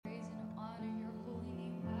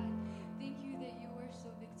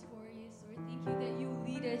thank you that you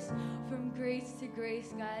lead us from grace to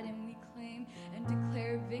grace, God, and we claim and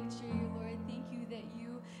declare victory, Lord. Thank you that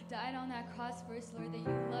you died on that cross for us, Lord, that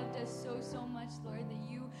you loved us so much, Lord, that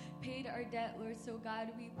you paid our debt, Lord. So, God,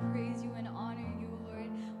 we praise you and honor you, Lord.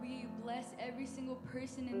 We bless every single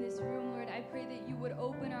person in this room, Lord. I pray that you would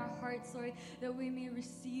open our hearts, Lord, that we may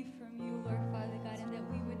receive from you, Lord, Father God, and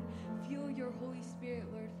that we would feel your Holy Spirit,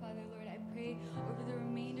 Lord, Father, Lord. I pray over the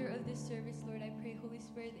remainder of this service, Lord. I pray, Holy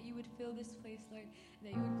Spirit, that you would fill this place, Lord, and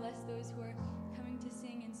that you would bless those who are coming to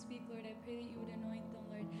sing and speak, Lord. I pray that you would anoint them,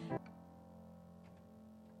 Lord.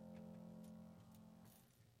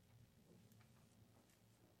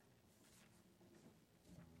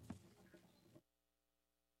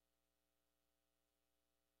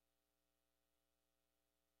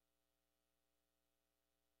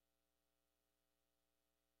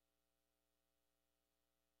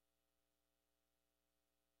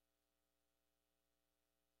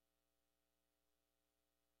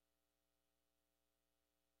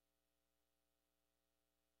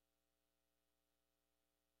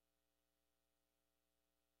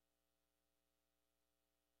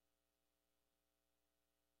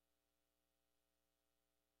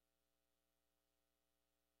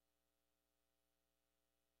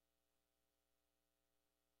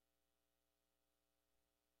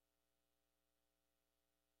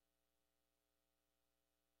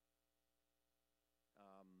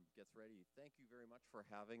 Gets ready. Thank you very much for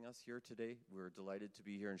having us here today. We're delighted to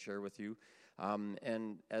be here and share with you.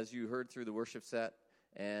 And as you heard through the worship set,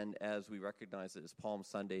 and as we recognize it as Palm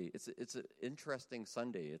Sunday, it's an interesting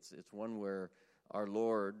Sunday. It's one where our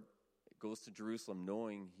Lord goes to Jerusalem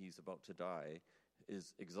knowing he's about to die,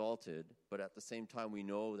 is exalted, but at the same time we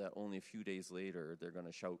know that only a few days later they're going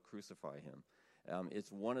to shout, "Crucify him."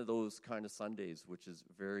 It's one of those kind of Sundays which is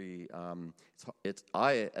very,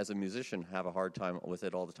 I, as a musician, have a hard time with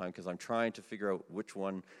it all the time because I'm trying to figure out which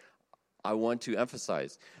one I want to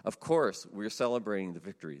emphasize. Of course, we're celebrating the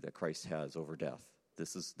victory that Christ has over death.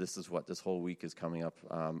 This is what this whole week is coming up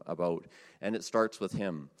about, and it starts with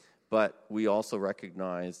him. But we also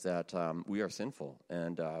recognize that we are sinful,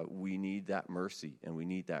 and we need that mercy, and we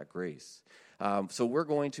need that grace. So we're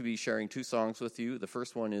going to be sharing two songs with you. The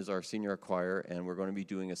first one is our senior choir, and we're going to be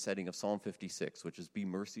doing a setting of Psalm 56, which is, "Be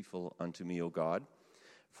merciful unto me, O God,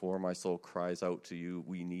 for my soul cries out to you.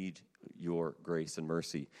 We need your grace and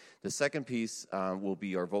mercy." The second piece will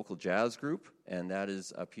be our vocal jazz group, and that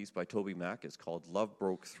is a piece by Toby Mac. It's called "Love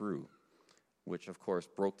Broke Through," which, of course,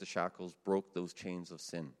 broke the shackles, broke those chains of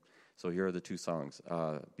sin. So here are the two songs,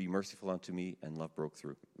 "Be Merciful Unto Me" and "Love Broke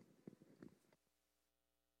Through."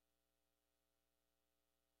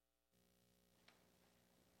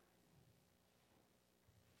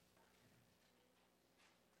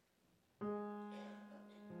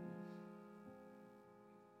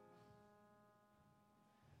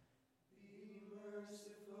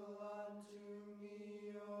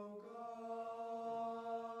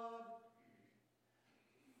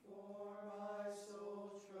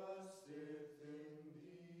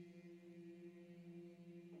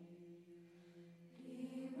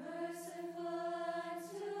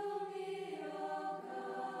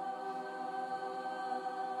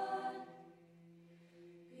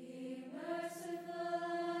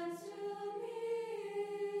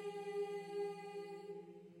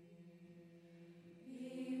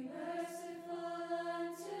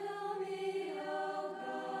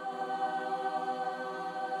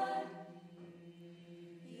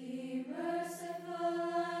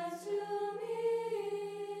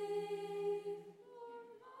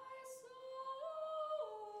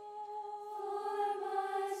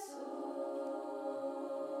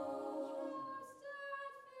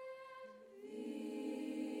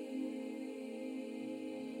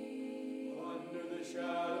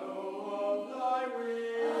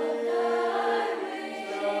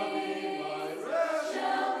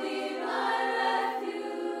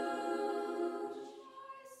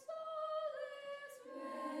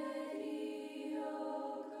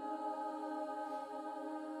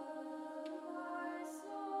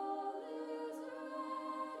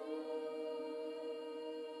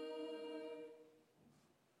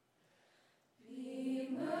 Be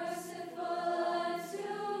merciful unto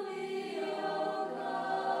me, O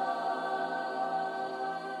God.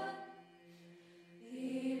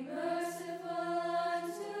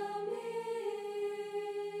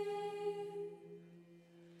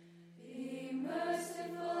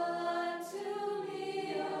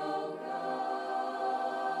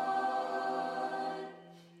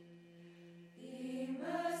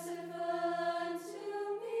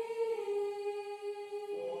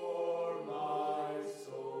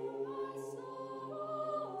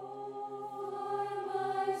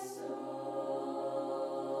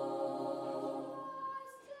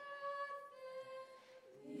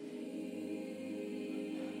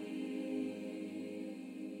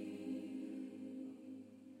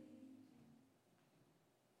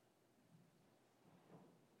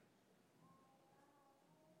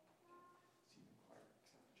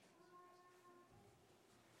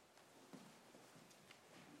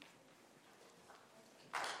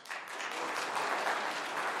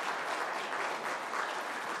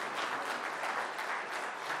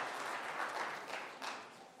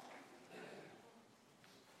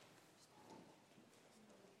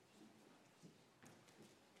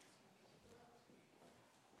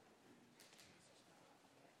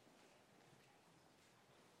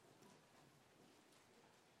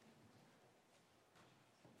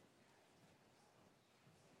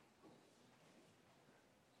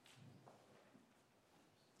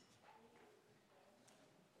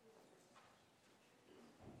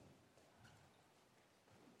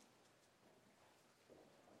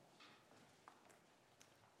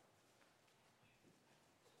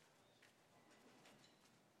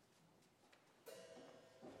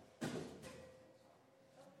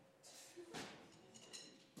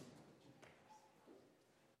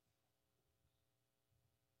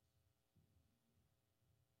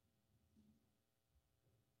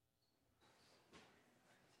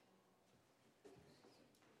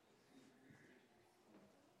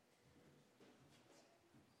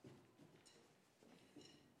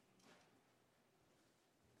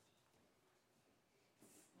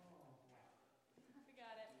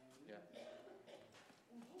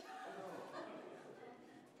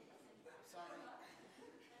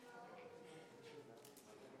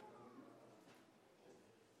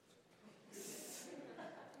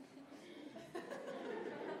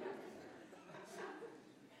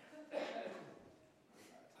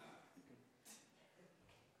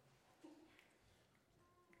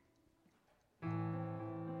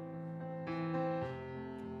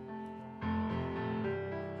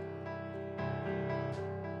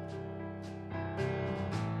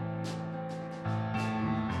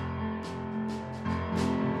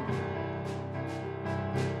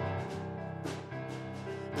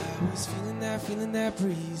 feeling that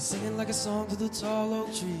breeze, singing like a song through the tall oak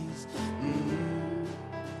trees.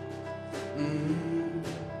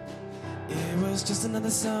 It was just another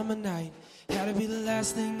summer night, had to be the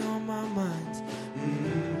last thing on my mind.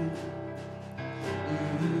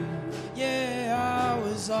 Yeah, I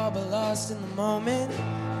was all but lost in the moment,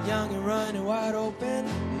 young and running wide open.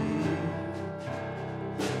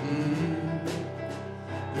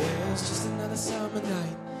 Yeah, it was just another summer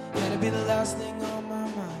night, had to be the last thing on my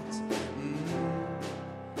mind.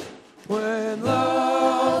 When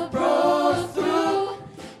love broke through,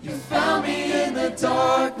 you found me in the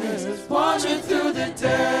darkness, wandering through the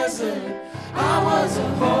desert. I was a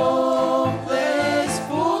hopeless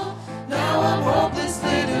fool, now I'm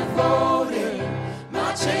hopelessly devoted.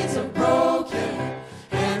 My chains are broken,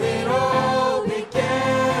 and it all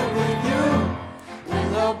began with you.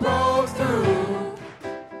 When love broke through,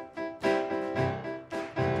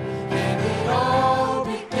 and it all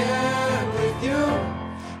began with you.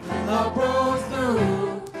 When love broke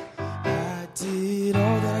through, I did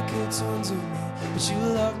all that I could to undo me, but you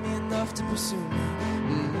loved me enough to pursue me.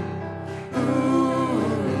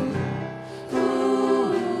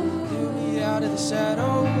 Drew me out of the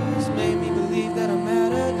shadows, made me believe that I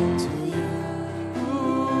mattered to you.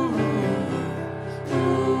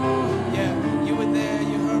 Yeah, you were there,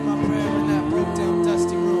 you heard my prayer in that broke down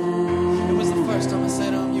dusty room. It was the first time I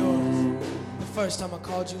said I'm yours, the first time I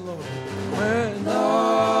called you Lord. When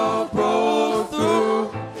love broke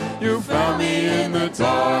through, you found me in the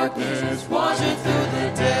darkness, wandering through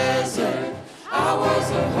the desert. I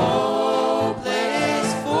was a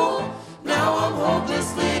hopeless fool, now I'm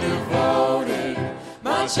hopelessly devoted.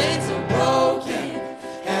 My chains are broken,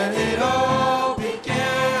 and it all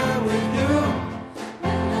began with you.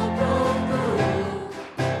 When love broke through,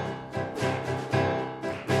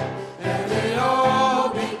 and it all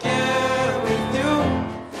began with you.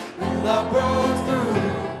 When love broke through.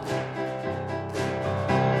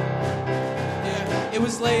 It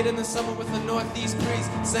was late in the summer with a northeast breeze,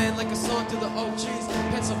 sang like a song through the oak trees.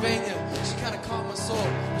 Pennsylvania, she kinda caught my soul.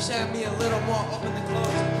 She had me a little more open than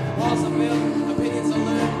closed. Walls are built, opinions are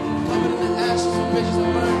learned, covered in the ashes and bridges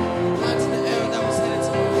are burned. Lines in the air that was headed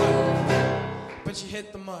to my heart, but you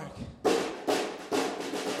hit the mark.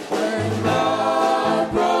 When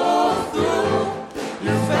love broke through,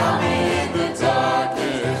 you found me in the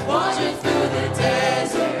darkness, wandering through the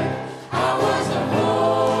desert. I was a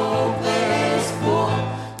hopeless fool,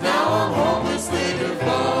 now I'm hopelessly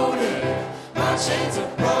devoted. My chains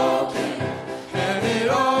are broken, and it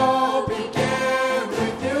all began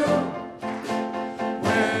with you.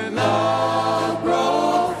 When love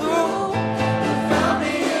broke through, you found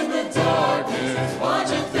me in the darkness,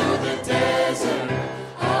 wandering through the desert.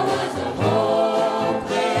 I was a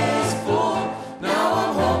hopeless fool, now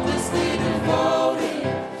I'm hopelessly devoted.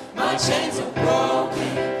 My chains are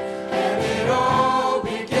broken, and it all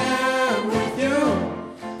began with you.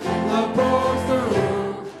 When love broke through,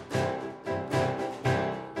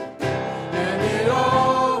 and it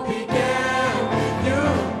all began with you.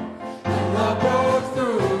 When love broke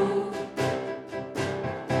through,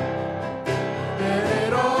 and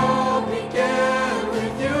it all began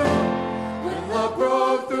with you. When love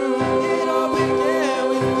broke through, it all began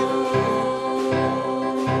with you.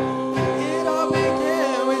 It all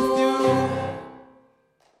began with you.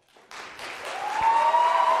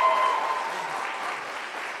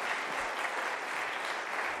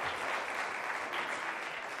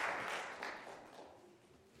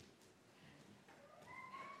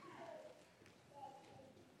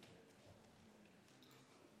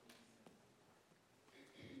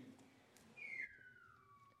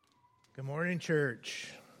 Good morning,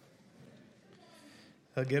 church.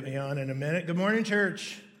 They'll get me on in a minute. Good morning,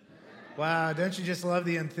 church. Wow, don't you just love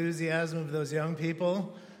the enthusiasm of those young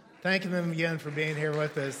people? Thanking them again for being here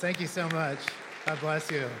with us. Thank you so much. God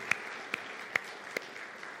bless you.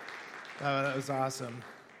 Oh, that was awesome.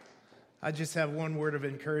 I just have one word of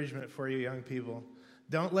encouragement for you, young people.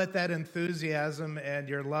 Don't let that enthusiasm and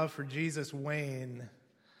your love for Jesus wane.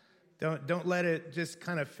 Don't let it just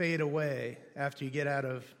kind of fade away after you get out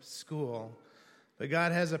of school. But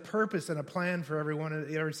God has a purpose and a plan for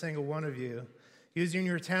every single one of you. Using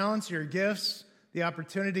your talents, your gifts, the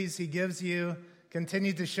opportunities He gives you,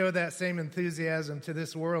 continue to show that same enthusiasm to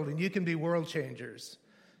this world, and you can be world changers.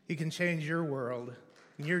 You can change your world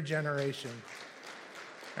and your generation.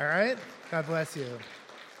 All right? God bless you.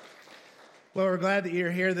 Well, we're glad that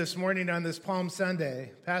you're here this morning on this Palm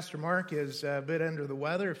Sunday. Pastor Mark is a bit under the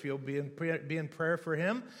weather, if you'll be in prayer for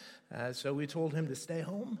him. So we told him to stay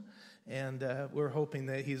home, and we're hoping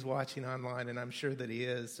that he's watching online, and I'm sure that he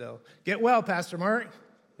is. So get well, Pastor Mark.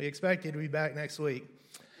 We expect you to be back next week.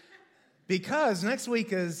 Because next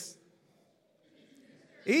week is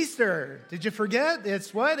Easter. Did you forget?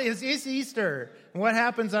 It's what? It's Easter. And what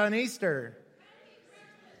happens on Easter?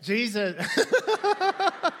 Jesus.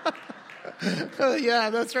 Yeah,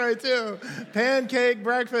 that's right too. Pancake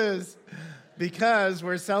breakfast. Because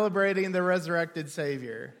we're celebrating the resurrected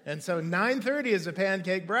Savior. And so 9:30 is a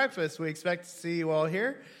pancake breakfast. We expect to see you all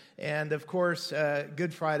here. And of course,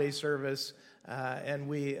 Good Friday service. And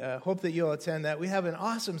we hope that you'll attend that. We have an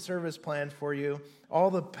awesome service planned for you. All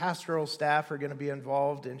the pastoral staff are going to be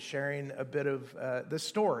involved in sharing a bit of the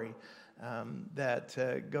story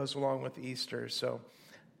that goes along with Easter. So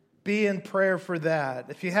be in prayer for that.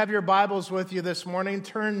 If you have your Bibles with you this morning,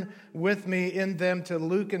 turn with me in them to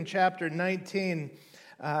Luke in chapter 19.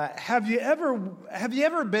 Have you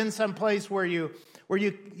ever been someplace where you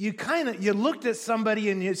looked at somebody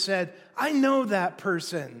and you said, "I know that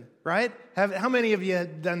person," right? How many of you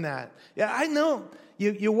have done that? Yeah, I know.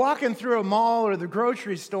 You're walking through a mall or the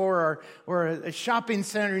grocery store or a shopping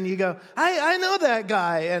center and you go, I know that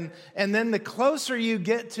guy. And then the closer you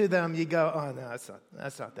get to them, you go, oh, no,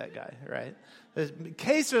 that's not that guy, right? The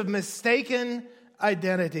case of mistaken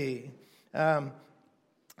identity. On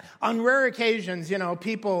rare occasions,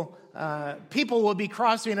 people will be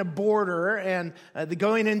crossing a border and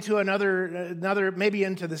going into another, maybe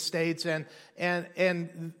into the States,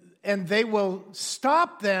 and they will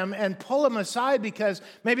stop them and pull them aside because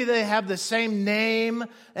maybe they have the same name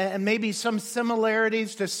and maybe some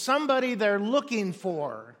similarities to somebody they're looking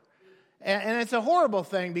for. And it's a horrible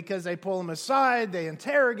thing because they pull them aside, they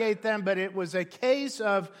interrogate them, but it was a case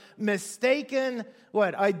of mistaken,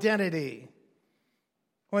 identity.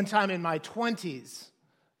 One time in my 20s,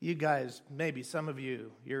 you guys, maybe some of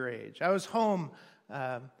you, your age, I was home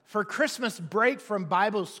for Christmas break from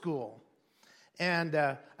Bible school. And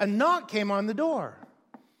a knock came on the door.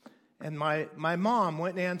 And my mom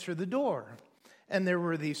went and answered the door. And there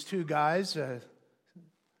were these two guys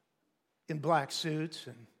in black suits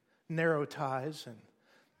and narrow ties and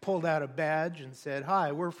pulled out a badge and said,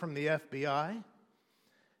 "Hi, we're from the FBI.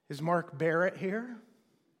 Is Mark Barrett here?"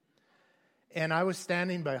 And I was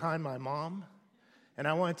standing behind my mom. And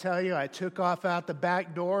I want to tell you, I took off out the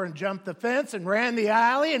back door and jumped the fence and ran the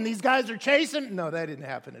alley. And these guys are chasing. No, that didn't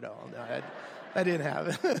happen at all. No, that didn't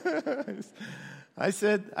happen. I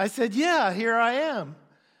said, "Yeah, here I am."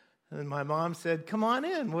 And my mom said, "Come on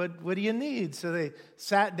in. What do you need?" So they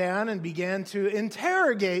sat down and began to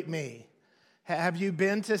interrogate me. "Have you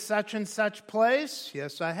been to such and such place?"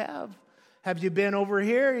 "Yes, I have." "Have you been over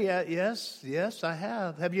here?" "Yeah, yes, I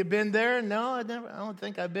have." "Have you been there?" "No, I don't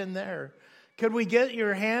think I've been there." "Could we get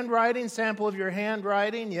your handwriting, sample of your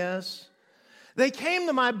handwriting?" "Yes." They came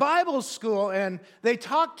to my Bible school and they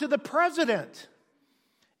talked to the president.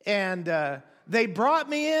 And they brought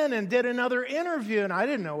me in and did another interview, and I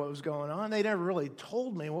didn't know what was going on. They never really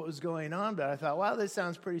told me what was going on, but I thought, wow, this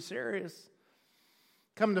sounds pretty serious.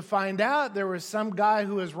 Come to find out, there was some guy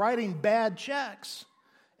who was writing bad checks,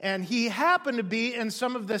 and he happened to be in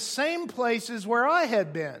some of the same places where I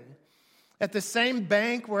had been, at the same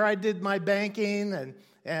bank where I did my banking,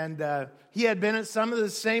 and he had been at some of the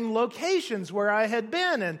same locations where I had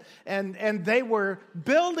been, and they were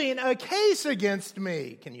building a case against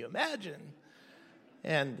me. Can you imagine?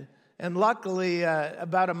 And luckily,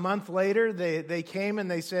 about a month later, they came and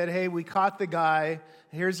they said, "Hey, we caught the guy.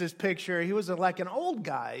 Here's his picture." He was like an old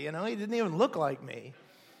guy, he didn't even look like me.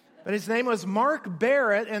 But his name was Mark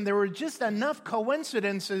Barrett, and there were just enough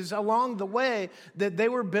coincidences along the way that they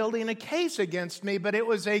were building a case against me. But it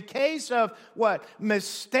was a case of what?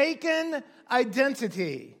 Mistaken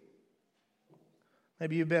identity.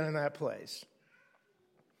 Maybe you've been in that place.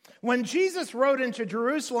 When Jesus rode into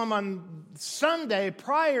Jerusalem on Sunday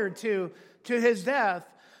prior to his death,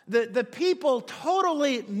 the people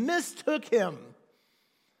totally mistook him.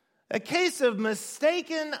 A case of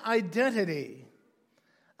mistaken identity.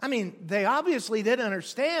 I mean, they obviously didn't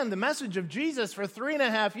understand the message of Jesus for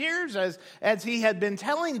 3.5 years as he had been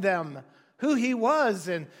telling them who he was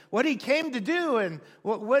and what he came to do and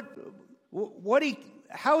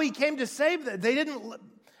how he came to save them.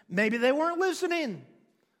 Maybe they weren't listening.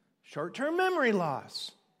 Short-term memory loss.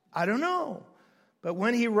 I don't know. But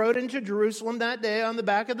when he rode into Jerusalem that day on the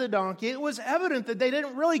back of the donkey, it was evident that they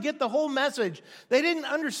didn't really get the whole message. They didn't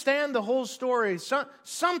understand the whole story.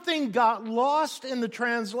 Something got lost in the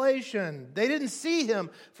translation. They didn't see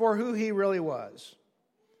him for who he really was.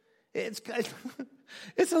 It's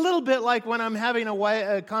a little bit like when I'm having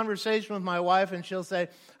a conversation with my wife and she'll say,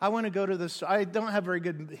 "I want to go to this." I don't have very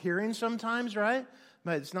good hearing sometimes, right?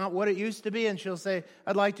 But it's not what it used to be. And she'll say,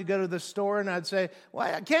 "I'd like to go to the store." And I'd say,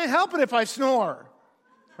 "Well, I can't help it if I snore."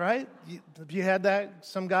 right? Have you had that,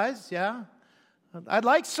 some guys? Yeah. I'd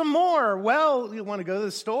like some more. Well, you want to go to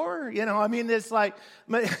the store? You know, I mean, it's like,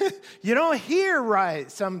 you don't hear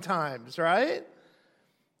right sometimes, right?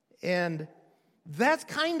 And that's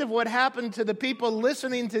kind of what happened to the people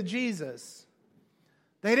listening to Jesus.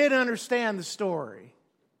 They didn't understand the story.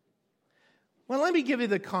 Well, let me give you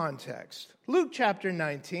the context. Luke chapter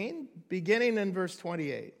 19, beginning in verse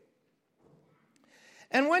 28.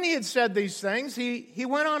 And when he had said these things, he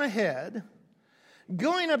went on ahead,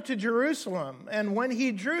 going up to Jerusalem. And when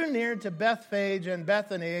he drew near to Bethphage and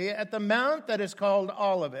Bethany at the mount that is called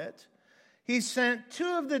Olivet, he sent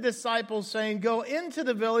two of the disciples, saying, "Go into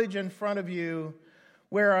the village in front of you,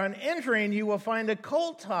 where on entering you will find a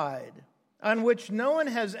colt tied, on which no one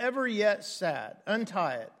has ever yet sat.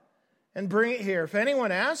 Untie it and bring it here. If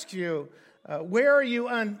anyone asks you, why are you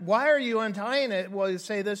untying it? Well, you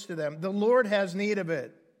say this to them: the Lord has need of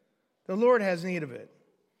it. The Lord has need of it."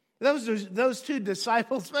 Those two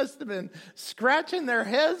disciples must have been scratching their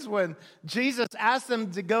heads when Jesus asked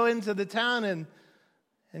them to go into the town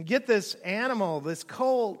and get this animal, this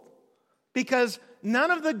colt, because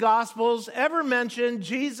none of the Gospels ever mention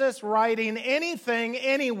Jesus riding anything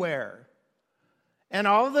anywhere. And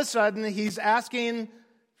all of a sudden, he's asking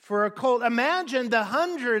for a colt. Imagine the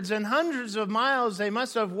hundreds and hundreds of miles they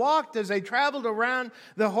must have walked as they traveled around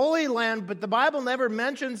the Holy Land, but the Bible never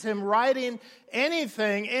mentions him riding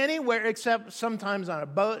anything anywhere except sometimes on a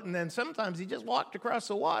boat, and then sometimes he just walked across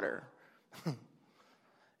the water.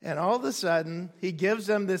 And all of a sudden, he gives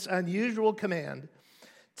them this unusual command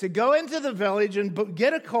to go into the village and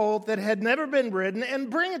get a colt that had never been ridden and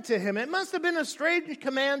bring it to him. It must have been a strange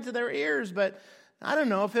command to their ears, but I don't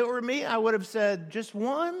know. If it were me, I would have said, "Just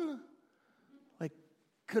one? Like,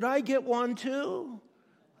 could I get one too?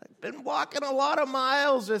 I've been walking a lot of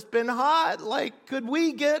miles. It's been hot. Like, could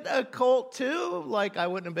we get a colt too?" Like, I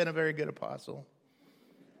wouldn't have been a very good apostle.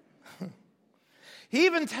 He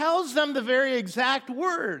even tells them the very exact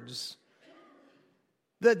words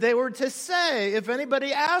that they were to say. If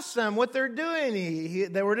anybody asks them what they're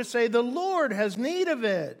doing, they were to say, "The Lord has need of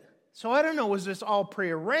it." So I don't know, was this all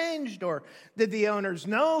prearranged, or did the owners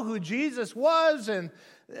know who Jesus was? And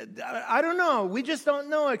I don't know. We just don't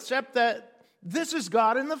know, except that this is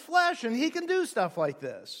God in the flesh, and he can do stuff like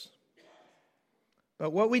this.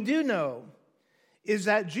 But what we do know is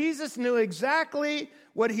that Jesus knew exactly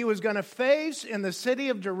what he was going to face in the city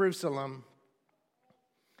of Jerusalem.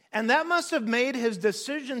 And that must have made his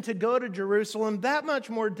decision to go to Jerusalem that much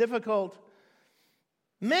more difficult.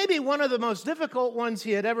 Maybe one of the most difficult ones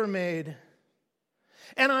he had ever made.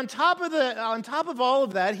 And on top of all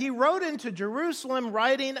of that, he rode into Jerusalem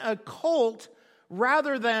riding a colt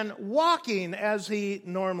rather than walking as he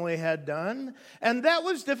normally had done. And that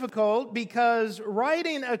was difficult because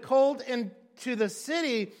riding a colt into the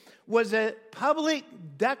city was a public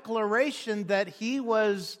declaration that he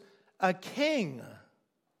was a king.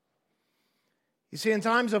 You see, in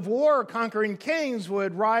times of war, conquering kings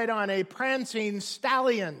would ride on a prancing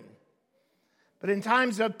stallion. But in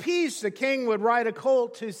times of peace, the king would ride a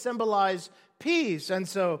colt to symbolize peace. And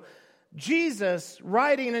so Jesus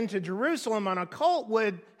riding into Jerusalem on a colt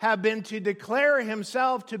would have been to declare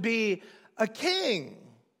himself to be a king.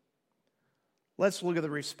 Let's look at the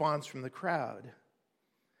response from the crowd.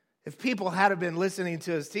 If people had been listening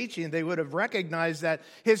to his teaching, they would have recognized that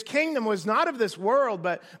his kingdom was not of this world,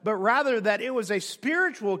 but rather that it was a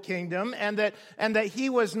spiritual kingdom, and that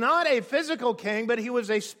he was not a physical king, but he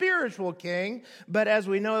was a spiritual king. But as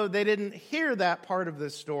we know, they didn't hear that part of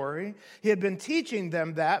the story. He had been teaching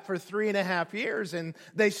them that for 3.5 years, and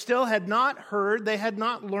they still had not heard, they had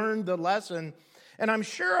not learned the lesson. And I'm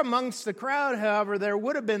sure amongst the crowd, however, there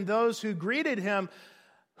would have been those who greeted him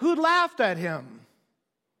who laughed at him.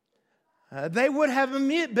 They would have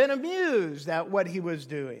been amused at what he was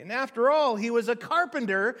doing. After all, he was a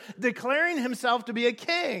carpenter declaring himself to be a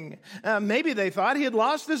king. Maybe they thought he had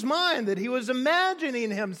lost his mind, that he was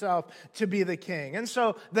imagining himself to be the king. And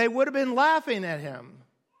so they would have been laughing at him.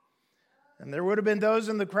 And there would have been those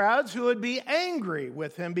in the crowds who would be angry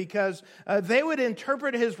with him because they would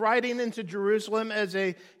interpret his riding into Jerusalem as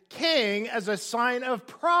a king as a sign of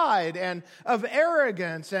pride and of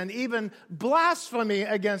arrogance and even blasphemy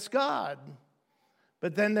against God.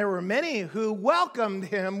 But then there were many who welcomed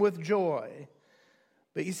him with joy.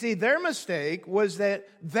 But you see, their mistake was that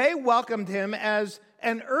they welcomed him as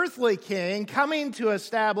an earthly king coming to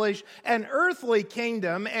establish an earthly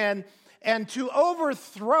kingdom and to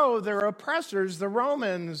overthrow their oppressors, the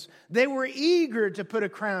Romans. They were eager to put a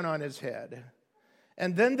crown on his head.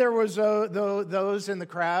 And then there was those in the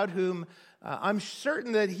crowd whom I'm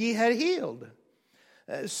certain that he had healed.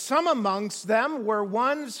 Some amongst them were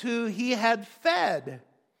ones who he had fed.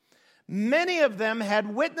 Many of them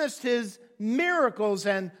had witnessed his miracles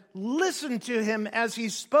and listened to him as he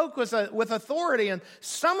spoke with authority, and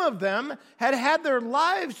some of them had had their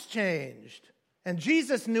lives changed. And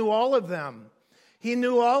Jesus knew all of them. He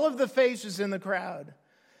knew all of the faces in the crowd.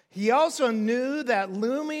 He also knew that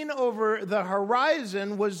looming over the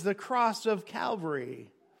horizon was the cross of Calvary.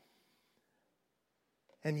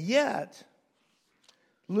 And yet,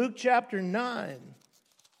 Luke chapter 9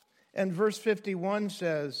 and verse 51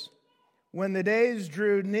 says, when the days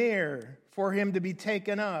drew near for him to be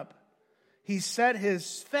taken up, he set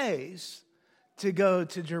his face to go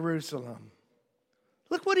to Jerusalem.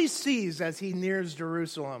 Look what he sees as he nears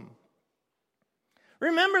Jerusalem.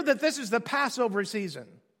 Remember that this is the Passover season.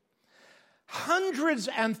 Hundreds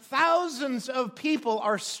and thousands of people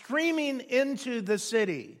are streaming into the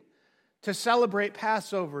city to celebrate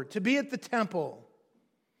Passover, to be at the temple.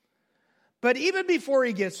 But even before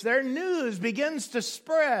he gets there, news begins to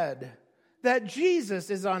spread that Jesus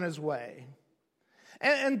is on his way.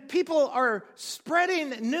 And people are spreading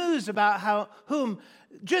news about whom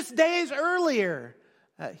just days earlier,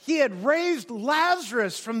 he had raised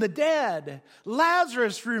Lazarus from the dead.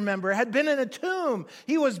 Lazarus, remember, had been in a tomb.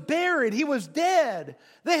 He was buried. He was dead.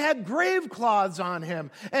 They had grave cloths on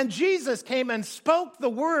him. And Jesus came and spoke the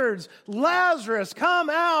words, Lazarus,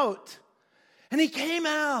 come out. And he came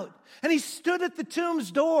out. And he stood at the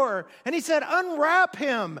tomb's door. And he said, unwrap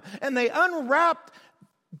him. And they unwrapped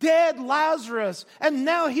dead Lazarus, and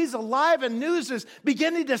now he's alive, and news is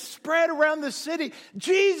beginning to spread around the city.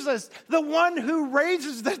 Jesus, the one who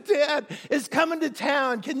raises the dead, is coming to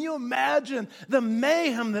town. Can you imagine the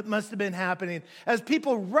mayhem that must have been happening as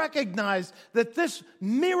people recognized that this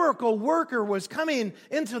miracle worker was coming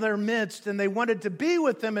into their midst, and they wanted to be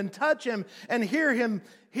with him and touch him and hear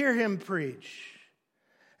him preach.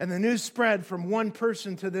 And the news spread from one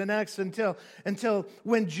person to the next until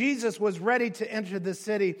when Jesus was ready to enter the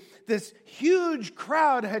city, this huge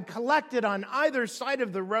crowd had collected on either side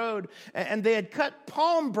of the road, and they had cut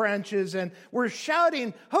palm branches and were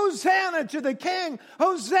shouting, Hosanna to the King!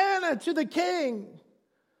 Hosanna to the King!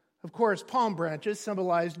 Of course, palm branches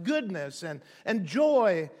symbolized goodness and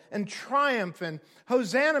joy and triumph. And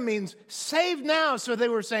Hosanna means save now. So they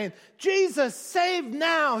were saying, Jesus, save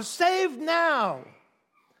now, save now.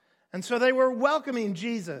 And so they were welcoming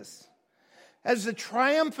Jesus as the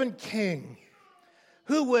triumphant king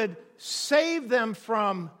who would save them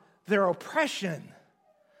from their oppression.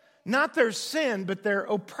 Not their sin, but their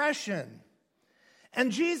oppression.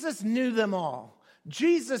 And Jesus knew them all.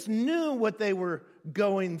 Jesus knew what they were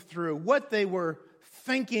going through, what they were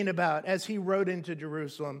thinking about as he rode into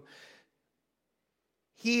Jerusalem.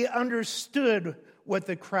 He understood what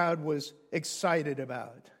the crowd was excited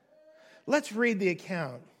about. Let's read the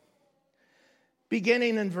account.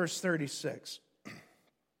 Beginning in verse 36.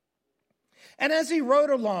 And as he rode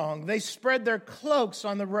along, they spread their cloaks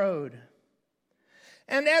on the road.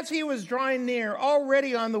 And as he was drawing near,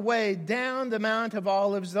 already on the way down the Mount of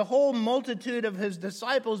Olives, the whole multitude of his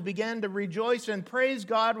disciples began to rejoice and praise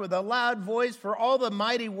God with a loud voice for all the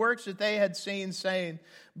mighty works that they had seen, saying,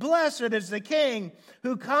 Blessed is the King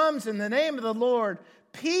who comes in the name of the Lord,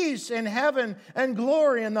 peace in heaven and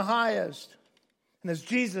glory in the highest. And as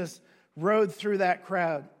Jesus rode through that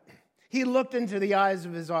crowd, he looked into the eyes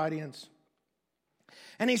of his audience,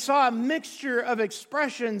 and he saw a mixture of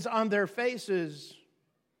expressions on their faces.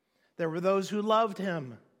 There were those who loved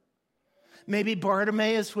him. Maybe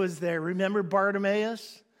Bartimaeus was there. Remember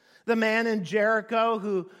Bartimaeus? The man in Jericho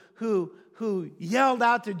who yelled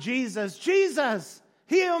out to Jesus, Jesus,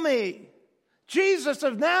 heal me. Jesus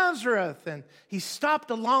of Nazareth. And he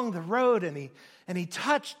stopped along the road and he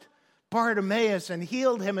touched Bartimaeus and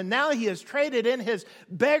healed him, and now he has traded in his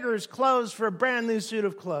beggar's clothes for a brand new suit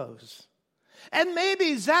of clothes. And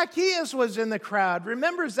maybe Zacchaeus was in the crowd.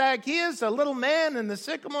 Remember Zacchaeus, a little man in the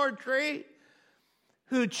sycamore tree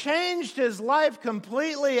who changed his life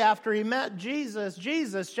completely after he met Jesus.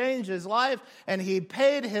 Jesus changed his life, and he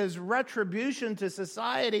paid his retribution to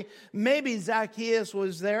society. Maybe Zacchaeus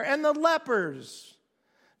was there. And the lepers.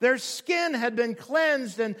 Their skin had been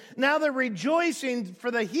cleansed, and now they're rejoicing for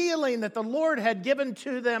the healing that the Lord had given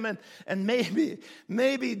to them. And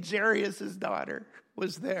maybe Jairus' daughter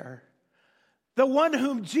was there. The one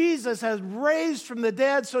whom Jesus has raised from the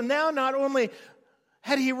dead. So now not only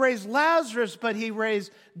had he raised Lazarus, but he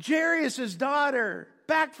raised Jairus' daughter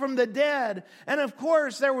back from the dead. And of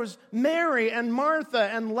course, there was Mary and Martha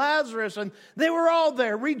and Lazarus, and they were all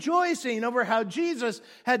there rejoicing over how Jesus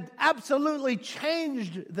had absolutely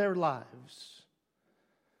changed their lives.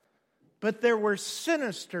 But there were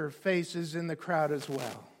sinister faces in the crowd as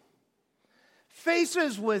well.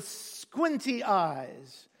 Faces with squinty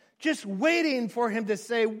eyes, just waiting for him to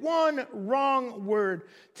say one wrong word,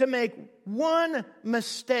 to make one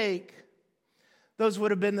mistake. Those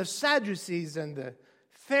would have been the Sadducees and the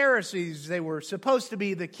Pharisees. They were supposed to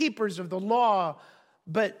be the keepers of the law,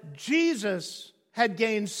 but Jesus had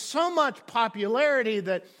gained so much popularity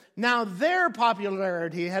that now their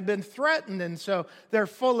popularity had been threatened, and so they're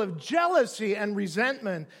full of jealousy and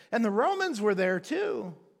resentment. And the Romans were there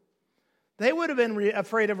too. They would have been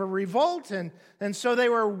afraid of a revolt, and so they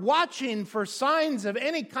were watching for signs of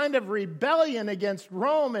any kind of rebellion against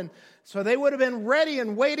Rome, and so they would have been ready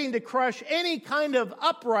and waiting to crush any kind of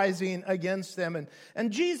uprising against them.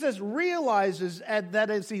 And Jesus realizes that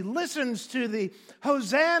as he listens to the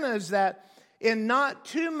hosannas, that in not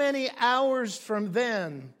too many hours from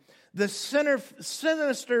then, the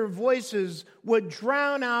sinister voices would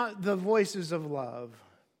drown out the voices of love.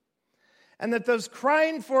 And that those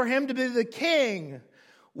crying for him to be the king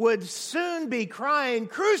would soon be crying,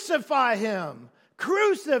 "Crucify him!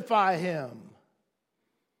 Crucify him!"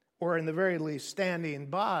 Or in the very least, standing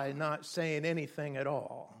by, not saying anything at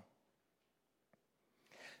all.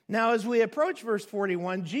 Now, as we approach verse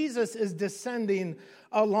 41, Jesus is descending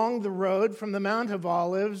along the road from the Mount of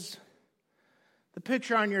Olives. The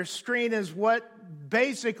picture on your screen is what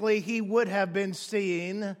basically he would have been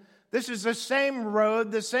seeing. This is the same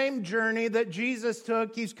road, the same journey that Jesus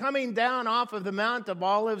took. He's coming down off of the Mount of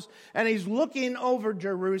Olives, and he's looking over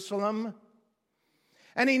Jerusalem.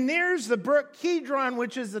 And he nears the brook Kidron,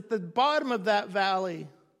 which is at the bottom of that valley,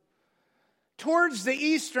 towards the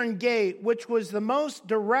eastern gate, which was the most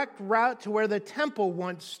direct route to where the temple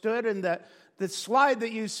once stood. And the slide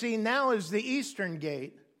that you see now is the eastern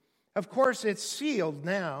gate. Of course, it's sealed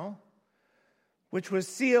now, which was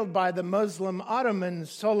sealed by the Muslim Ottoman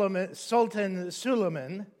Sultan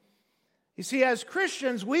Suleiman. You see, as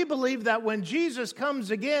Christians, we believe that when Jesus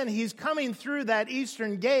comes again, he's coming through that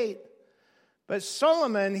eastern gate. But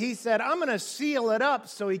Solomon, he said, "I'm going to seal it up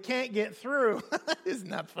so he can't get through." Isn't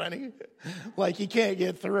that funny? Like he can't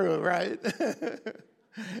get through, right?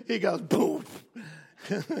 He goes, boom.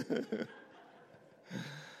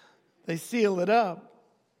 They seal it up.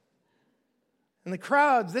 And the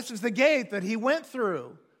crowds, this is the gate that he went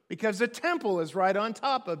through because the temple is right on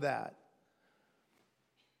top of that.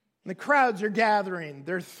 And the crowds are gathering.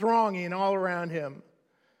 They're thronging all around him.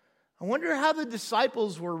 I wonder how the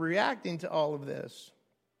disciples were reacting to all of this.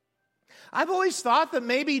 I've always thought that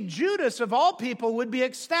maybe Judas, of all people, would be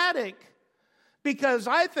ecstatic because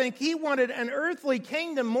I think he wanted an earthly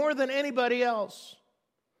kingdom more than anybody else.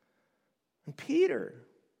 And Peter,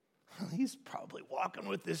 he's probably walking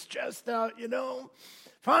with his chest out,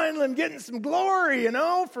 Finally, I'm getting some glory,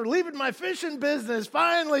 for leaving my fishing business.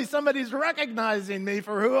 Finally, somebody's recognizing me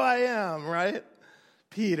for who I am, right?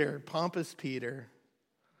 Peter, pompous Peter.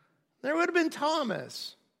 There would have been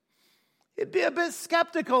Thomas. He'd be a bit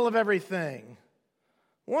skeptical of everything,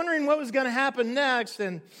 wondering what was going to happen next.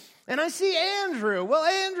 And I see Andrew. Well,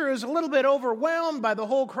 Andrew is a little bit overwhelmed by the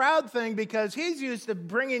whole crowd thing because he's used to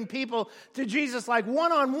bringing people to Jesus like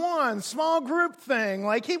one-on-one, small group thing.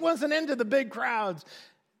 Like he wasn't into the big crowds.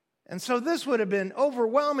 And so this would have been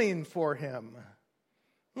overwhelming for him.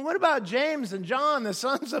 And what about James and John, the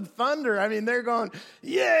sons of thunder? I mean, they're going,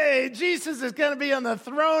 yay, Jesus is going to be on the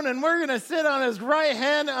throne and we're going to sit on his right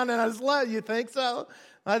hand and on his left. You think so?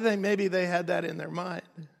 I think maybe they had that in their mind.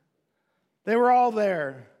 They were all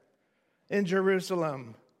there in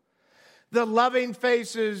Jerusalem. The loving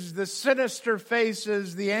faces, the sinister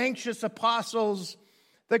faces, the anxious apostles,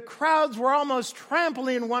 the crowds were almost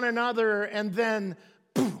trampling one another, and then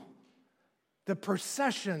boom, the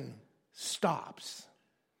procession stops.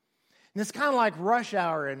 And it's kind of like rush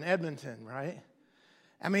hour in Edmonton, right?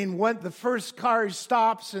 I mean, the first car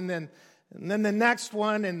stops, and then the next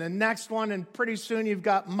one, and the next one, and pretty soon you've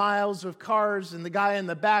got miles of cars, and the guy in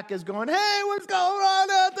the back is going, "Hey, what's going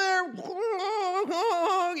on out there?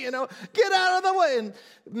 Get out of the way." And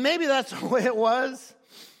maybe that's the way it was.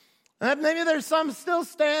 Maybe there's some still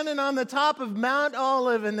standing on the top of Mount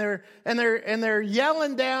Olive, and they're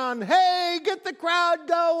yelling down, "Hey, get the crowd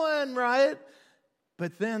going!" Right?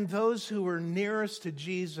 But then those who were nearest to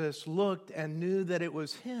Jesus looked and knew that it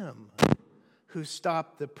was him who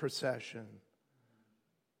stopped the procession.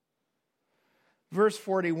 Verse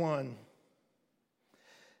 41.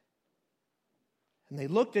 And they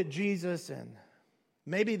looked at Jesus, and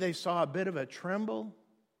maybe they saw a bit of a tremble,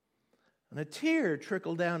 and a tear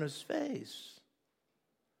trickled down his face.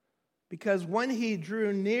 Because when he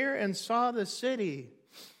drew near and saw the city,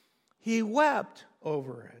 he wept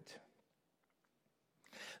over it.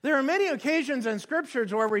 There are many occasions in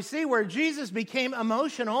Scriptures where we see where Jesus became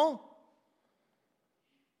emotional.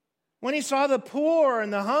 When he saw the poor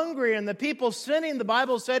and the hungry and the people sinning, the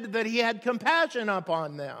Bible said that he had compassion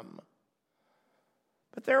upon them.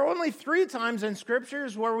 But there are only 3 times in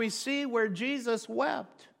Scriptures where we see where Jesus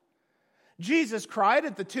wept. Jesus cried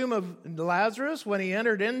at the tomb of Lazarus when he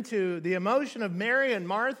entered into the emotion of Mary and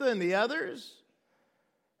Martha and the others.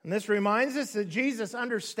 And this reminds us that Jesus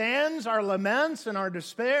understands our laments and our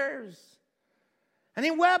despairs. And he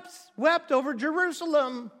wept over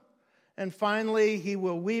Jerusalem. And finally, he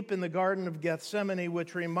will weep in the Garden of Gethsemane,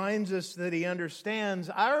 which reminds us that he understands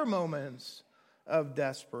our moments of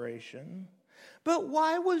desperation. But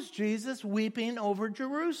why was Jesus weeping over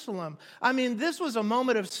Jerusalem? I mean, this was a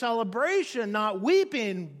moment of celebration, not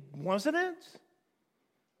weeping, wasn't it?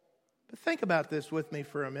 But think about this with me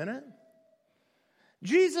for a minute.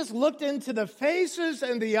 Jesus looked into the faces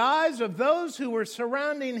and the eyes of those who were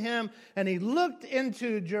surrounding him, and he looked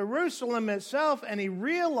into Jerusalem itself, and he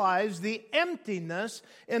realized the emptiness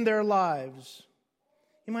in their lives.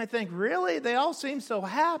 You might think, really? They all seem so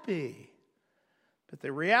happy. But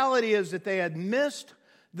the reality is that they had missed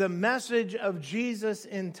the message of Jesus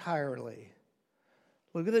entirely.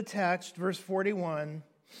 Look at the text, verse 41.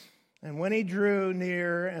 And when he drew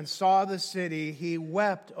near and saw the city, he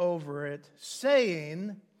wept over it,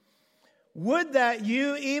 saying, "Would that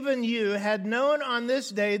you, even you, had known on this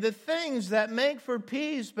day the things that make for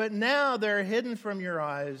peace, but now they're hidden from your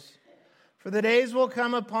eyes. For the days will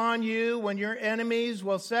come upon you when your enemies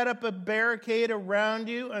will set up a barricade around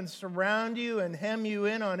you and surround you and hem you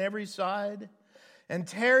in on every side and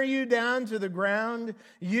tear you down to the ground,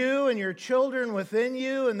 you and your children within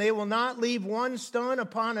you, and they will not leave one stone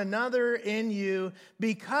upon another in you,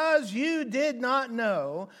 because you did not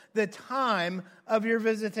know the time of your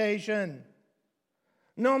visitation."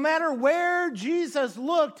 No matter where Jesus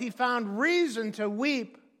looked, he found reason to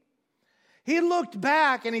weep. He looked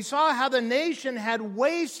back and he saw how the nation had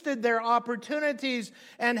wasted their opportunities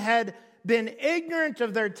and had been ignorant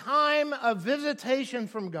of their time of visitation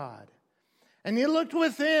from God. And he looked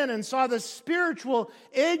within and saw the spiritual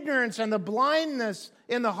ignorance and the blindness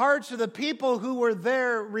in the hearts of the people who were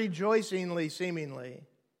there rejoicingly, seemingly.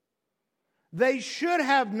 They should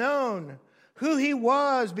have known who he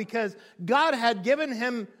was, because God had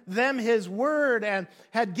given them his word and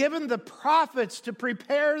had given the prophets to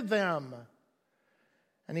prepare them.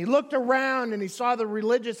 And he looked around and he saw the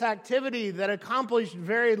religious activity that accomplished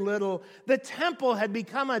very little. The temple had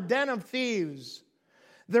become a den of thieves.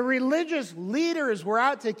 The religious leaders were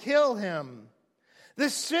out to kill him. The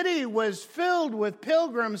city was filled with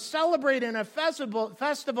pilgrims celebrating a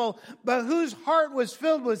festival, but whose heart was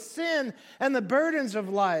filled with sin and the burdens of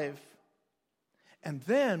life. And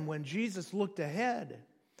then when Jesus looked ahead,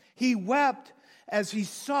 he wept as he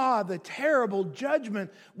saw the terrible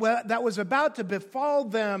judgment that was about to befall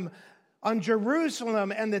them on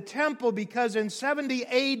Jerusalem and the temple, because in 70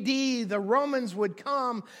 AD, the Romans would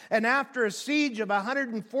come, and after a siege of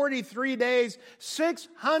 143 days,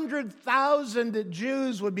 600,000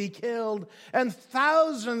 Jews would be killed, and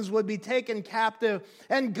thousands would be taken captive,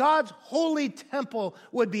 and God's holy temple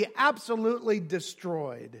would be absolutely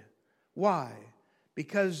destroyed. Why?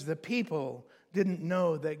 Because the people didn't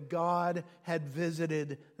know that God had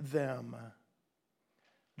visited them.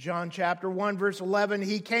 John chapter 1, verse 11,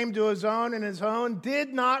 he came to his own, and his own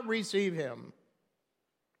did not receive him.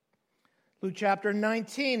 Luke chapter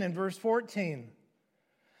 19 and verse 14,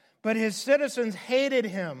 but his citizens hated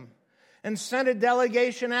him and sent a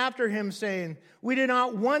delegation after him, saying, "We do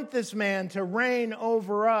not want this man to reign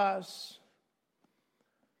over us."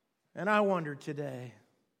 And I wonder today,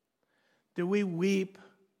 do we weep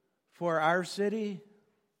for our city?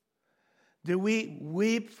 Do we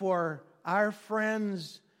weep for our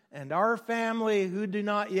friends and our family who do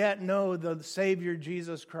not yet know the Savior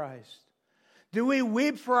Jesus Christ? Do we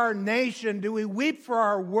weep for our nation? Do we weep for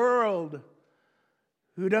our world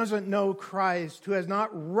who doesn't know Christ, who has not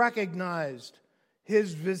recognized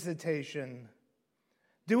his visitation?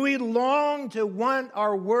 Do we long to want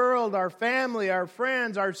our world, our family, our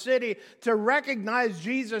friends, our city to recognize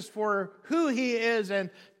Jesus for who he is and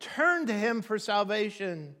turn to him for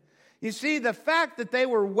salvation? You see, the fact that they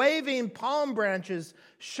were waving palm branches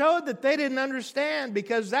showed that they didn't understand,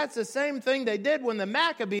 because that's the same thing they did when the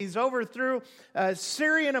Maccabees overthrew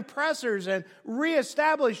Syrian oppressors and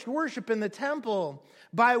reestablished worship in the temple.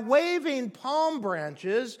 By waving palm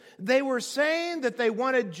branches, they were saying that they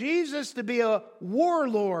wanted Jesus to be a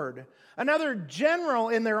warlord, another general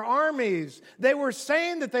in their armies. They were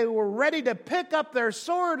saying that they were ready to pick up their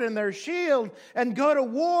sword and their shield and go to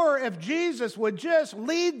war if Jesus would just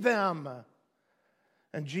lead them.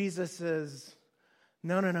 And Jesus says,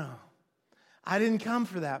 no. I didn't come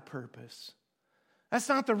for that purpose. That's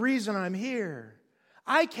not the reason I'm here.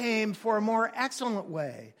 I came for a more excellent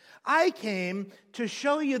way. I came to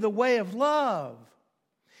show you the way of love.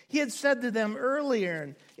 He had said to them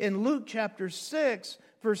earlier in Luke chapter 6,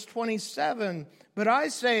 verse 27, But I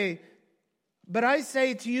say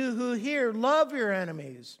to you who hear, love your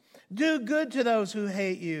enemies. Do good to those who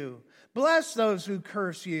hate you. Bless those who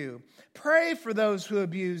curse you. Pray for those who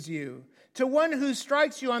abuse you. To one who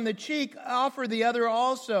strikes you on the cheek, offer the other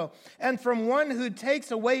also. And from one who takes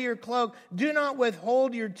away your cloak, do not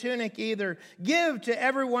withhold your tunic either. Give to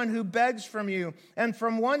everyone who begs from you. And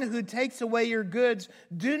from one who takes away your goods,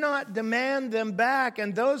 do not demand them back.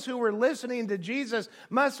 And those who were listening to Jesus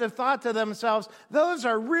must have thought to themselves, those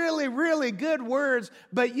are really, really good words,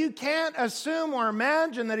 but you can't assume or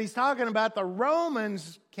imagine that he's talking about the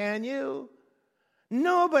Romans, can you?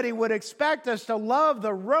 Nobody would expect us to love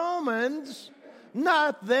the Romans,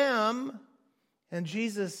 not them. And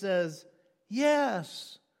Jesus says,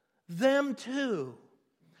 yes, them too.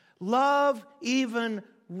 Love even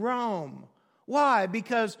Rome. Why?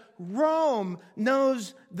 Because Rome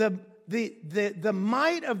knows the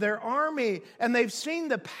might of their army, and they've seen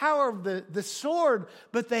the power of the sword,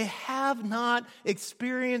 but they have not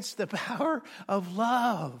experienced the power of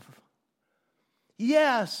love.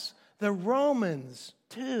 Yes, the Romans,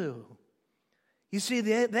 too. You see,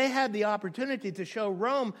 they had the opportunity to show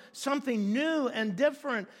Rome something new and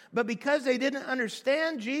different, but because they didn't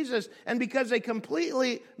understand Jesus and because they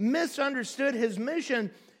completely misunderstood his mission,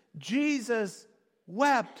 Jesus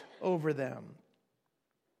wept over them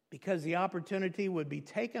because the opportunity would be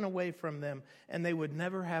taken away from them and they would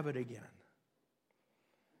never have it again.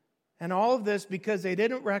 And all of this because they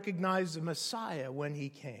didn't recognize the Messiah when he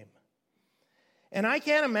came. And I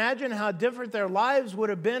can't imagine how different their lives would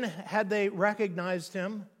have been had they recognized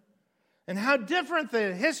him. And how different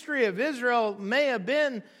the history of Israel may have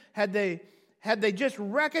been had they just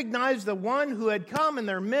recognized the one who had come in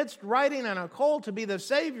their midst riding on a colt to be the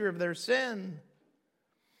Savior of their sin.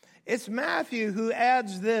 It's Matthew who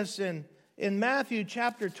adds this in Matthew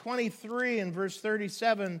chapter 23 and verse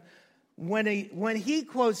 37, when he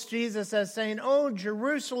quotes Jesus as saying, "Oh,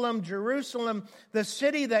 Jerusalem, Jerusalem, the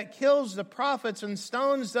city that kills the prophets and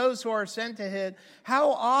stones those who are sent to it,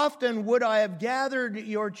 how often would I have gathered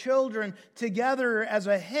your children together as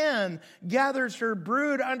a hen gathers her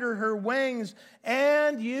brood under her wings,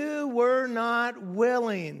 and you were not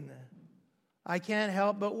willing." I can't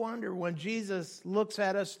help but wonder when Jesus looks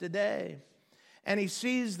at us today and he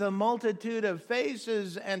sees the multitude of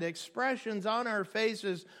faces and expressions on our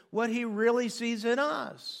faces, what he really sees in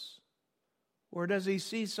us. Or does he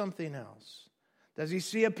see something else? Does he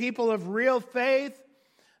see a people of real faith,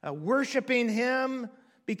 worshiping him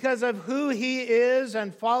because of who he is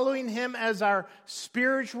and following him as our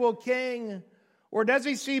spiritual king? Or does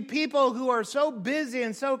he see people who are so busy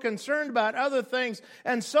and so concerned about other things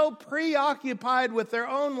and so preoccupied with their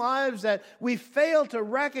own lives that we fail to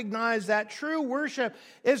recognize that true worship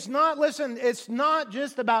is not, listen, it's not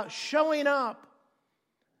just about showing up,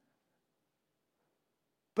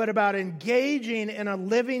 but about engaging in a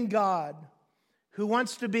living God who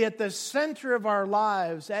wants to be at the center of our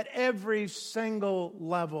lives at every single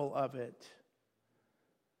level of it.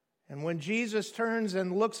 And when Jesus turns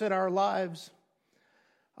and looks at our lives,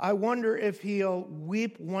 I wonder if he'll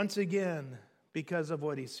weep once again because of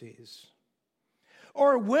what he sees.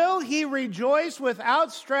 Or will he rejoice with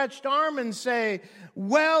outstretched arm and say,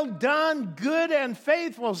 "Well done, good and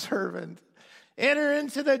faithful servant. Enter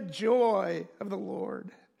into the joy of the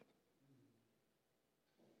Lord."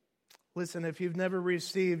 Listen, if you've never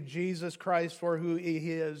received Jesus Christ for who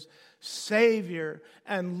he is, Savior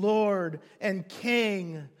and Lord and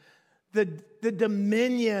King, the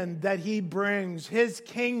dominion that he brings, his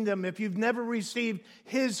kingdom, if you've never received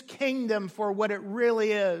his kingdom for what it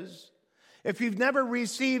really is, if you've never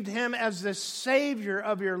received him as the Savior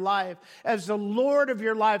of your life, as the Lord of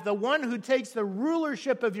your life, the one who takes the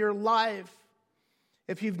rulership of your life,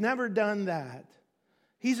 if you've never done that,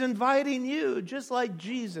 he's inviting you, just like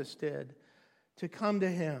Jesus did, to come to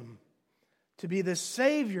him, to be the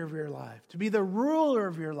Savior of your life, to be the ruler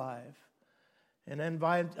of your life. And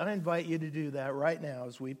I invite you to do that right now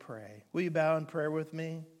as we pray. Will you bow in prayer with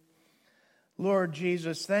me? Lord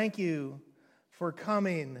Jesus, thank you for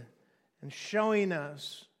coming and showing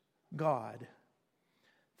us God.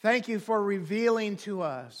 Thank you for revealing to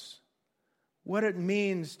us what it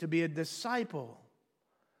means to be a disciple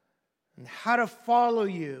and how to follow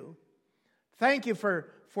you. Thank you for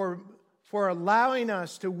allowing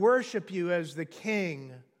us to worship you as the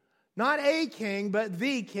King. Not a king, but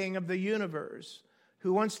the King of the universe,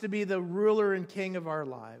 who wants to be the ruler and king of our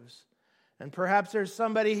lives. And perhaps there's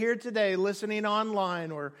somebody here today listening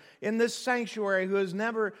online or in this sanctuary who has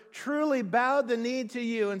never truly bowed the knee to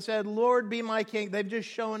you and said, Lord, be my king. They've just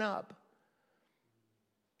shown up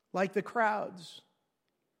like the crowds.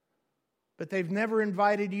 But they've never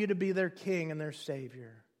invited you to be their king and their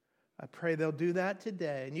savior. I pray they'll do that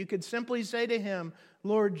today. And you could simply say to him,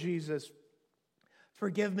 Lord Jesus,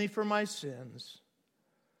 forgive me for my sins.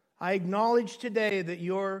 I acknowledge today that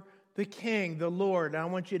you're the King, the Lord. I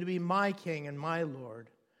want you to be my King and my Lord.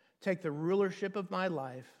 Take the rulership of my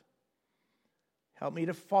life. Help me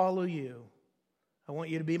to follow you. I want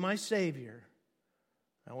you to be my Savior.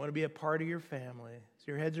 I want to be a part of your family. As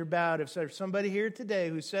your heads are bowed, if there's somebody here today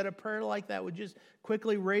who said a prayer like that, would just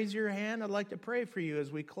quickly raise your hand. I'd like to pray for you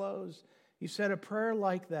as we close. You said a prayer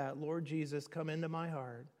like that, Lord Jesus, come into my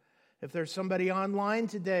heart. If there's somebody online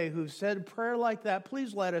today who said a prayer like that,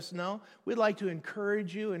 please let us know. We'd like to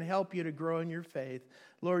encourage you and help you to grow in your faith.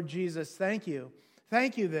 Lord Jesus, thank you.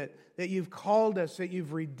 Thank you that you've called us, that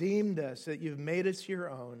you've redeemed us, that you've made us your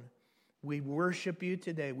own. We worship you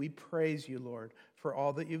today. We praise you, Lord, for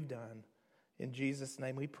all that you've done. In Jesus'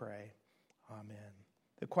 name we pray. Amen.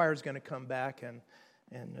 The choir's going to come back and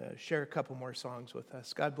share a couple more songs with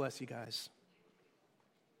us. God bless you guys.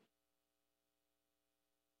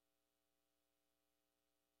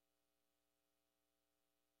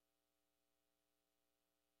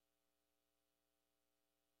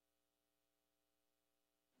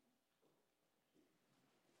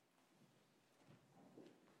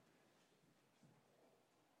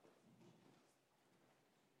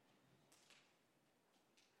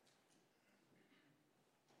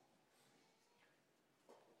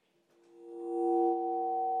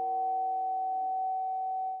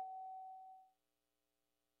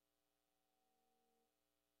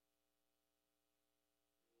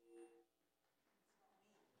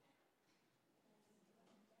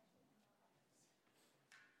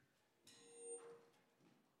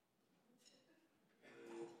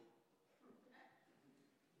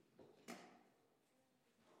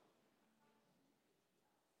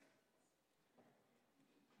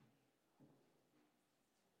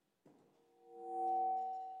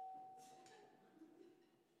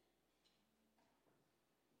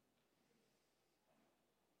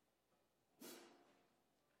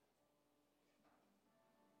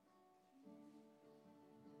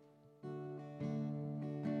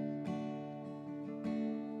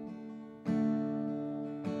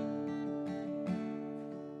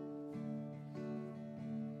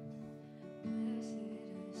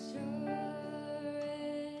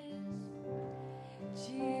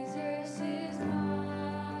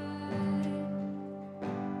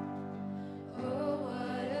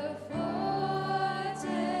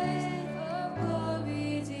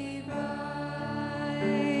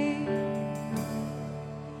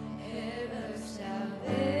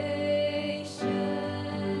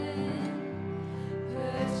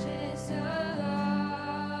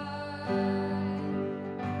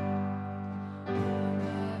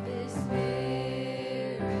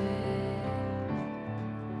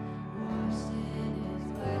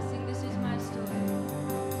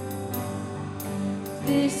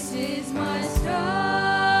 This is my story.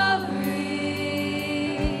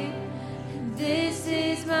 This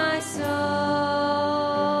is my song,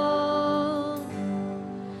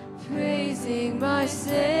 praising my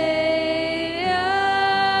Savior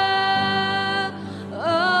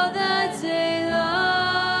all the day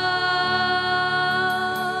long.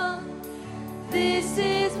 This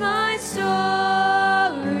is my story.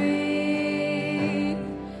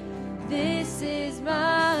 This is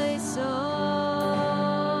my song.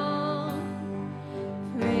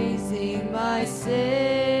 My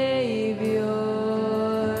Savior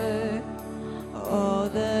all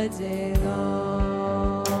the day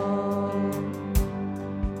long.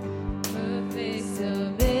 Perfect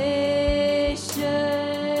salvation,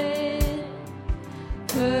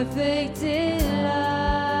 perfect delight,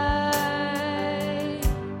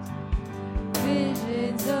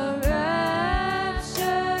 visions of rapture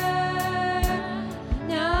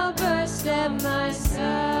now burst at my side.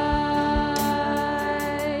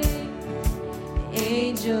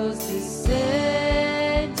 Angels descending,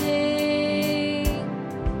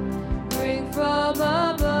 bring from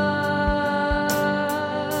above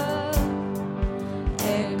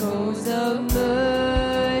echoes of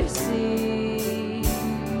mercy,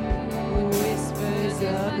 whispers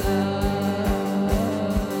of love.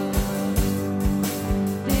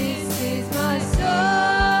 This is my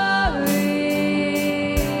story.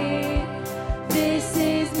 This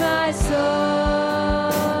is my song.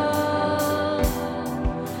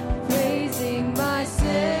 My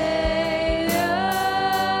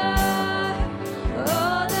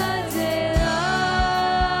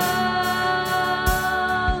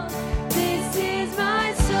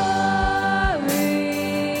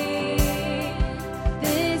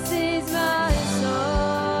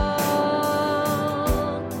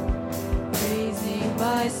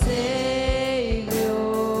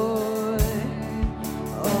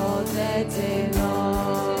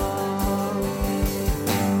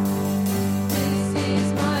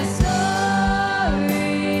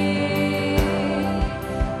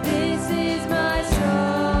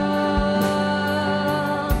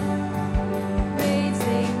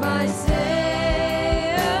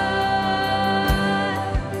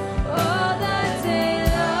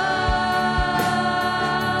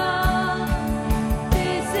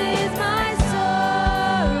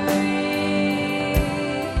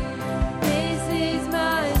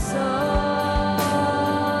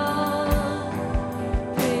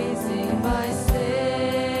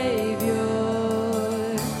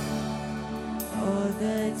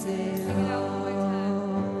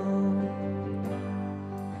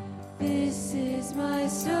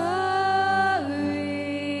story.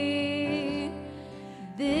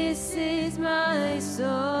 This is my song,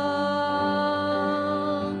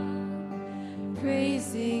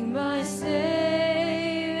 praising my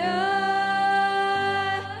Savior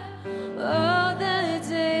all the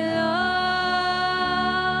day long.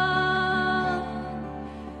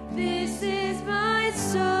 This is my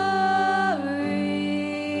story.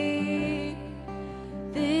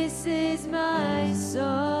 This is my song,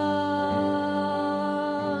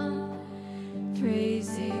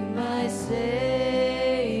 praising my Savior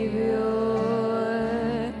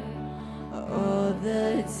all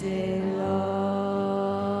the day long.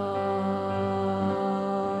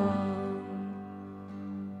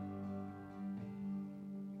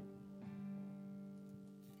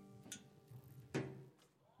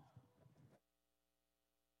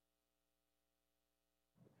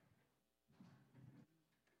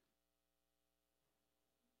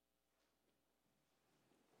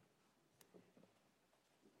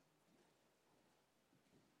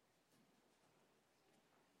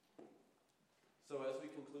 So as we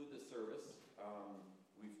conclude this service,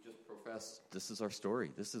 we've just professed this is our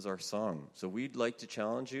story, this is our song. So we'd like to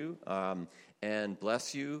challenge you and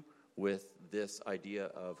bless you with this idea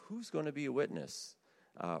of who's going to be a witness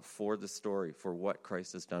for the story, for what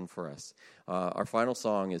Christ has done for us. Our final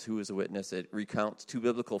song is Who is a Witness? It recounts two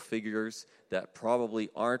biblical figures that probably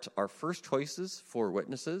aren't our first choices for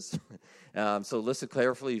witnesses. So listen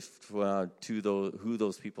carefully to who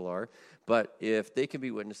those people are. But if they can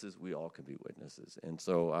be witnesses, we all can be witnesses. And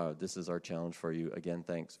so this is our challenge for you. Again,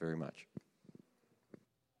 thanks very much.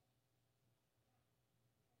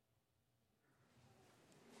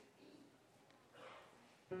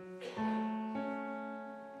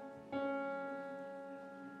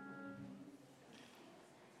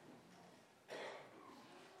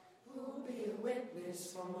 Who'll be a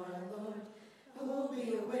witness for my Lord? Who'll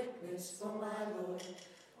be a witness for my Lord?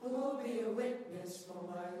 Who'll be a witness for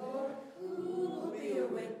my Lord? Who'll be a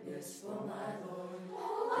witness for my Lord?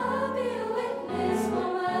 I'll be a witness for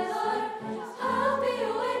my Lord. I'll be a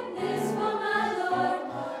witness for my Lord.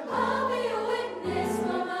 I'll be a witness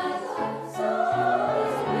for my Lord. So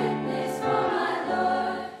is a witness for my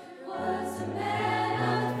Lord. Was a man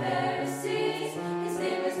of the Pharisees. His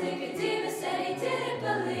name was Nicodemus, and he didn't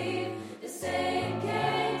believe. The same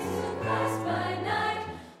came to Christ by night,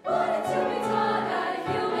 wanted to be taught out of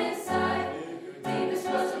human sight. Nicodemus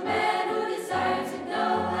was a man who desired to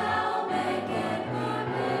know how man can be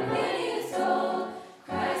when he is told.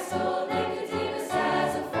 Christ told Nicodemus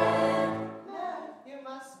as a friend. Man, you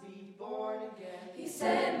must be born again. He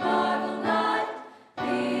said, marvel not,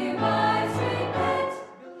 be wise, repent.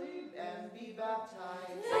 Believe and be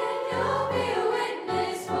baptized. Then you'll be a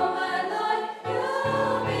witness for my Lord.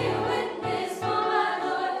 You'll be a witness for my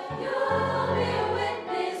Lord. You'll be a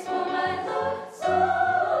witness for my Lord. So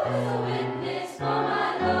is a witness for my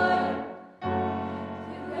Lord.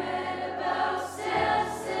 We read about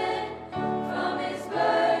Samson. From his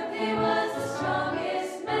birth, he was the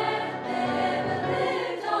strongest man that ever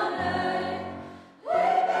lived on earth.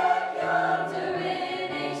 Way back yonder in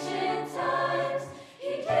ancient times,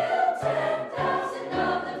 he killed 10,000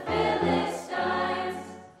 of the Philistines.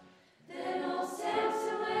 Then old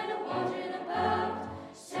Samson went wandering about.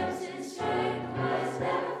 Samson's strength was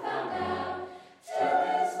never found out. Till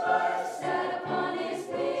his wife sat upon his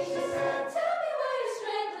knee. She said, tell me where your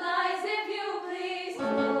strength lies, if you please.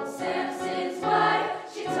 Old Samson's wife,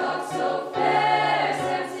 she talked so fair.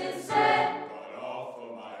 Samson said, Cut off of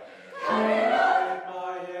my cut hair. it off. Make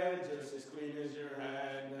my hair just as clean as your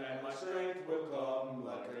hand, and my strength will come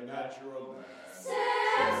like a natural man.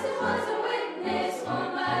 Samson was a witness for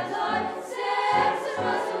my Lord. Samson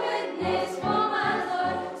was a witness for my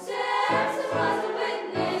Lord. Samson was a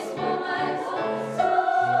witness for my Lord. So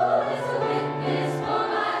is a witness for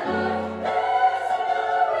my Lord. There's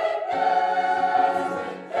another witness.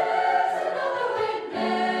 There's another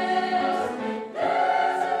witness.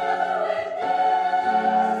 There's another witness.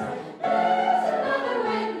 There's another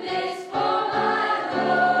witness for my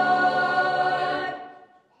Lord.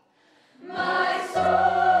 My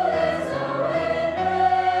soul is a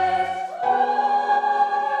witness for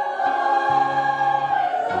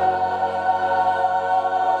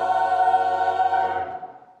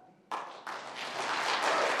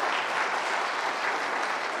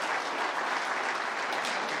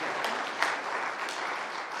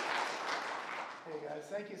Hey guys,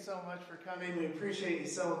 thank you so much for coming. We appreciate you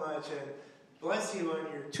so much and bless you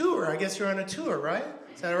on your tour. I guess you're on a tour, right?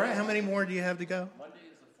 Is that all right? How many more do you have to go? Monday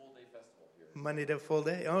is a full-day festival here. Monday to full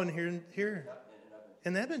day. Oh, and here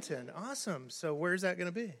in Edmonton. Awesome. So where's that going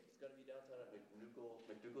to be? It's going to be downtown at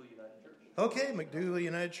McDougall United Church. Okay, McDougall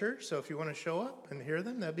United Church. So if you want to show up and hear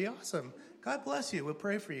them, that'd be awesome. God bless you. We'll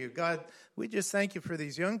pray for you. God, we just thank you for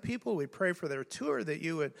these young people. We pray for their tour, that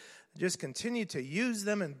you would just continue to use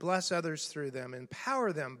them and bless others through them.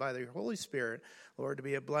 Empower them by the Holy Spirit, Lord, to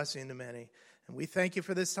be a blessing to many. And we thank you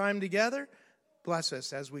for this time together. Bless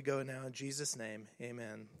us as we go now in Jesus' name.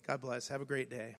 Amen. God bless. Have a great day.